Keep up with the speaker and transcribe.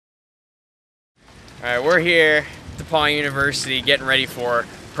All right, we're here at DePauw University getting ready for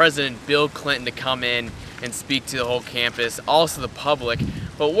President Bill Clinton to come in and speak to the whole campus, also the public.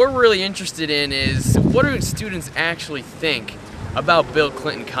 But what we're really interested in is, what do students actually think about Bill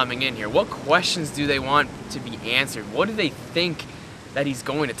Clinton coming in here? What questions do they want to be answered? What do they think that he's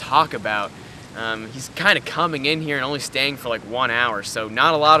going to talk about? He's kind of coming in here and only staying for like 1 hour, so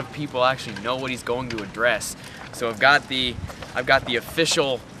not a lot of people actually know what he's going to address. So I've got the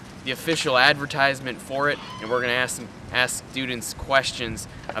official advertisement for it, and we're going to ask students questions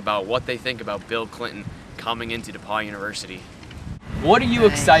about what they think about Bill Clinton coming into DePauw University. What are you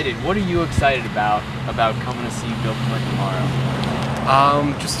excited about coming to see Bill Clinton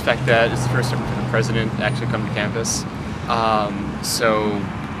tomorrow? Just the fact that it's the first time the president actually come to campus. So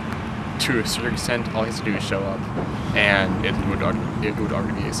to a certain extent, all he has to do is show up, and it would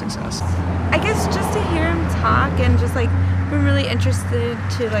already be a success. I guess just to hear him talk and just like, I'm really interested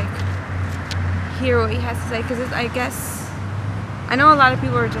to like hear what he has to say, because I guess I know a lot of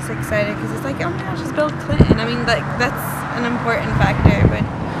people are just excited because it's like, oh my gosh, it's Bill Clinton. I mean, like, that's an important factor, but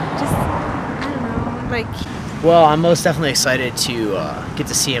just, I don't know, like. Well, I'm most definitely excited to get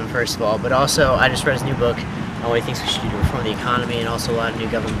to see him, first of all, but also I just read his new book on what he thinks we should do to reform the economy, and also a lot of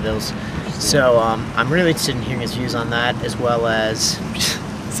new government bills. So I'm really interested in hearing his views on that, as well as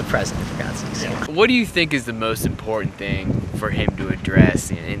it's the president, for God's sakes. Yeah. What do you think is the most important thing for him to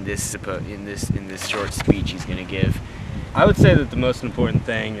address in this short speech he's going to give? I would say that the most important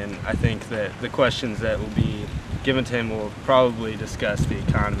thing, and I think that the questions that will be given to him will probably discuss the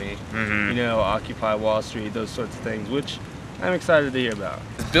economy, you know, Occupy Wall Street, those sorts of things, which I'm excited to hear about.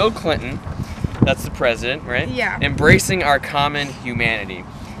 Bill Clinton, that's the president, right? Yeah. Embracing our common humanity.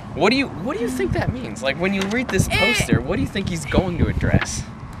 What do you think that means? Like, when you read this poster, what do you think he's going to address?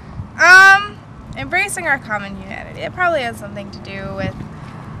 Embracing our common humanity. It probably has something to do with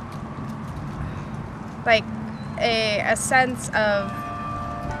like a sense of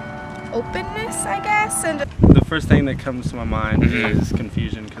openness, I guess. And the first thing that comes to my mind is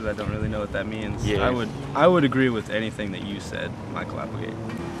confusion, because I don't really know what that means. Yeah. I would agree with anything that you said, Michael Appelgate.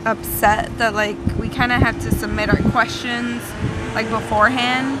 Upset that like we kind of have to submit our questions like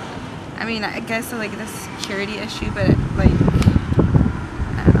beforehand. I mean, I guess like the security issue, but like,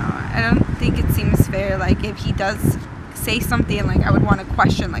 I don't know, I don't think it seems fair. Like, if he does say something, like, I would want to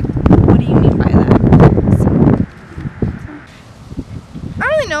question, like, what do you mean by that? So. I don't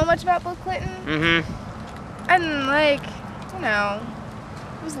really know much about Bill Clinton. And like, you know,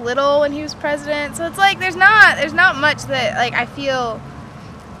 he was little when he was president, so it's like there's not much that like I feel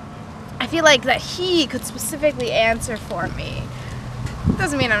like that he could specifically answer for me.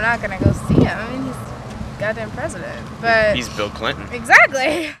 Doesn't mean I'm not gonna go see him. I mean, he's goddamn president, but He's Bill Clinton.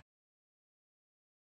 Exactly.